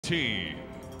team.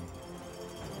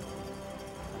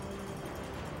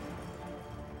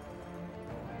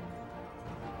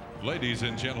 Ladies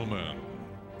and gentlemen,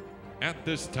 at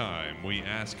this time we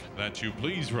ask that you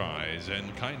please rise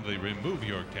and kindly remove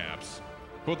your caps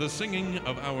for the singing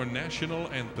of our national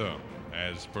anthem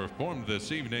as performed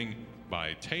this evening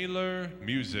by Taylor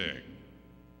Music.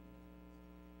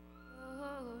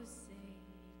 Oh, say,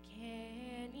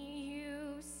 can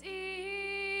you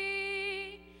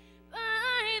see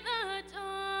by the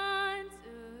dawn's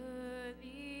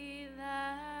early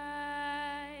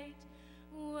light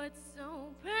what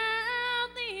so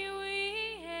proudly we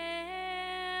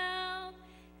hailed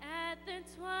at the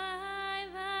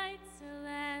twilight's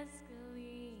last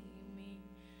gleaming,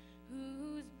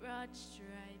 whose broad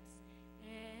stripes